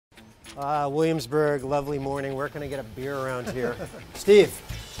Williamsburg, lovely morning. Where can I get a beer around here? Steve,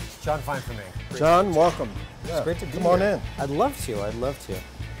 John Fine for me. John, welcome. Yeah. It's great to be Come on in. I'd love to.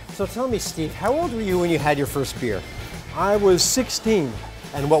 So tell me, Steve, how old were you when you had your first beer? I was 16.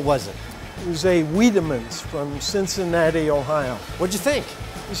 And what was it? It was a Wiedemann's from Cincinnati, Ohio. What'd you think?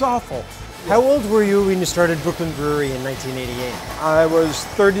 It was awful. How old were you when you started Brooklyn Brewery in 1988? I was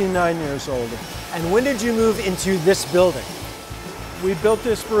 39 years old. And when did you move into this building? We built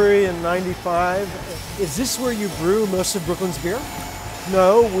this brewery in '95. Is this where you brew most of Brooklyn's beer?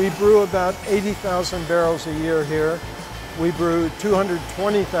 No, we brew about 80,000 barrels a year here. We brew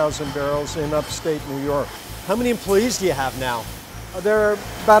 220,000 barrels in upstate New York. How many employees do you have now? There are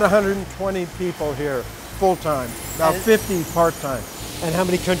about 120 people here, full-time, about 50 part-time. And how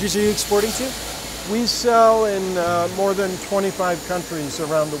many countries are you exporting to? We sell in more than 25 countries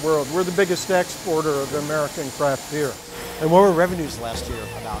around the world. We're the biggest exporter of American craft beer. And what were revenues last year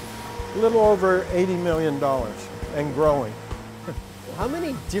about? A little over $80 million and growing. How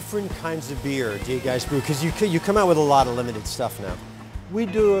many different kinds of beer do you guys brew? Because you come out with a lot of limited stuff now. We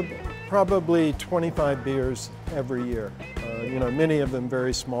do probably 25 beers every year. Many of them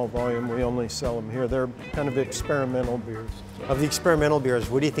very small volume. We only sell them here. They're kind of experimental beers. Of the experimental beers,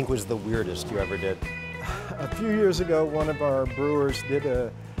 what do you think was the weirdest you ever did? A few years ago, one of our brewers did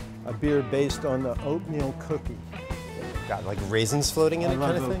a beer based on the oatmeal cookie. God, like raisins floating in it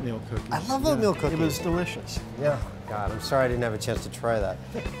kind of thing? Oatmeal cookies. I love oatmeal cookies. It was delicious. Yeah. God, I'm sorry I didn't have a chance to try that.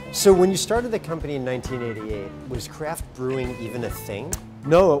 So when you started the company in 1988, was craft brewing even a thing?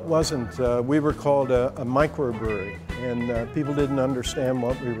 No, it wasn't. We were called a microbrewery, and people didn't understand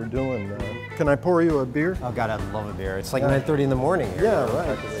what we were doing. Can I pour you a beer? Oh God, I love a beer. It's like 9:30 in the morning here. Yeah,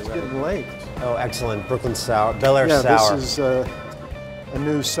 right. It's getting late. Oh, excellent. Brooklyn Sour, Bel Air yeah, Sour. This is a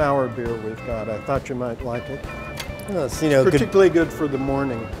new sour beer we've got. I thought you might like it. Well, it's, particularly good for the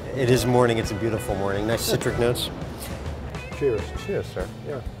morning. It is morning. It's a beautiful morning. Nice citric notes. Cheers. Cheers, sir.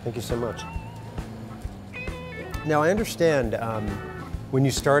 Yeah, thank you so much. Now, I understand when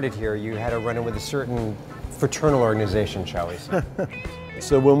you started here, you had a run-in with a certain fraternal organization, shall we say.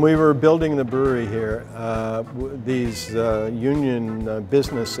 So when we were building the brewery here, these union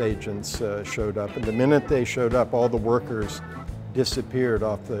business agents showed up. And the minute they showed up, all the workers disappeared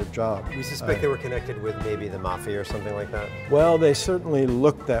off the job. We suspect they were connected with maybe the Mafia or something like that? Well, they certainly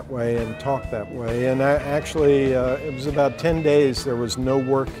looked that way and talked that way. And actually, it was about 10 days there was no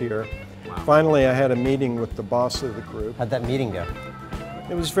work here. Wow. Finally, I had a meeting with the boss of the group. How'd that meeting go?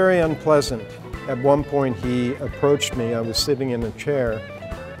 It was very unpleasant. At one point, he approached me. I was sitting in a chair,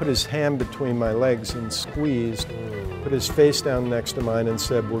 put his hand between my legs and squeezed, put his face down next to mine and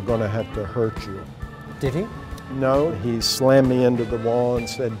said, "We're going to have to hurt you." Did he? No, he slammed me into the wall and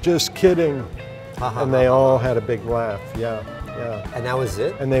said, "Just kidding." And they all had a big laugh, yeah. And that was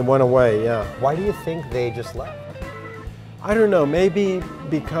it? And they went away, yeah. Why do you think they just left? I don't know, maybe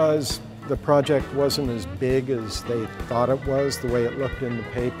because the project wasn't as big as they thought it was, the way it looked in the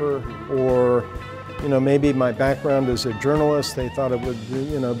paper, or maybe my background as a journalist, they thought it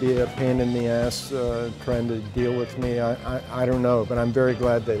would be a pain in the ass trying to deal with me. I don't know, but I'm very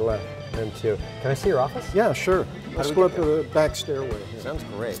glad they left. Them too. Can I see your office? Yeah, sure. Let's go up to the back stairway. Sounds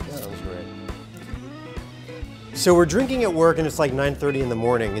great. Yeah. Sounds great. So we're drinking at work and it's like 9:30 in the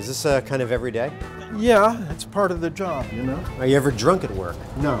morning. Is this kind of every day? Yeah, it's part of the job, Are you ever drunk at work?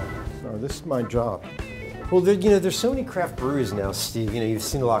 No, this is my job. Well, there's so many craft breweries now, Steve. You've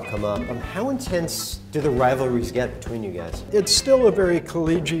seen a lot come up. How intense do the rivalries get between you guys? It's still a very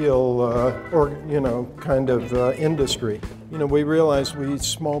collegial, kind of industry. We realize we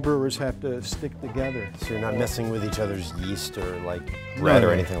small brewers have to stick together. So you're not messing with each other's yeast or like bread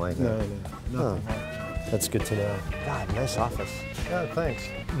or anything like that? No. That's good to know. God, nice office. Yeah, thanks.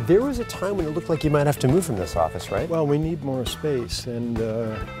 There was a time when it looked like you might have to move from this office, right? Well, we need more space, and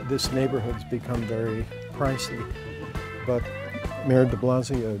this neighborhood's become very pricey. But Mayor de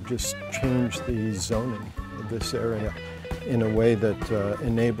Blasio just changed the zoning of this area in a way that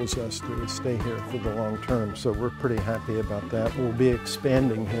enables us to stay here for the long term. So we're pretty happy about that. We'll be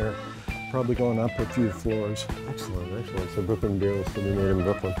expanding here, probably going up a few floors. Excellent. So Brooklyn beer will still be made in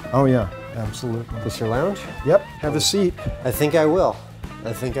Brooklyn. Oh yeah, absolutely. This your lounge? Yep, have a seat. I think I will.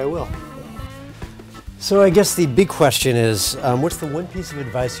 So I guess the big question is, what's the one piece of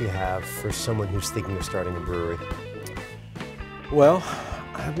advice you have for someone who's thinking of starting a brewery? Well,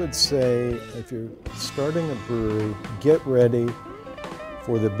 I would say if you're starting a brewery, get ready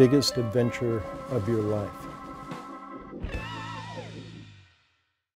for the biggest adventure of your life.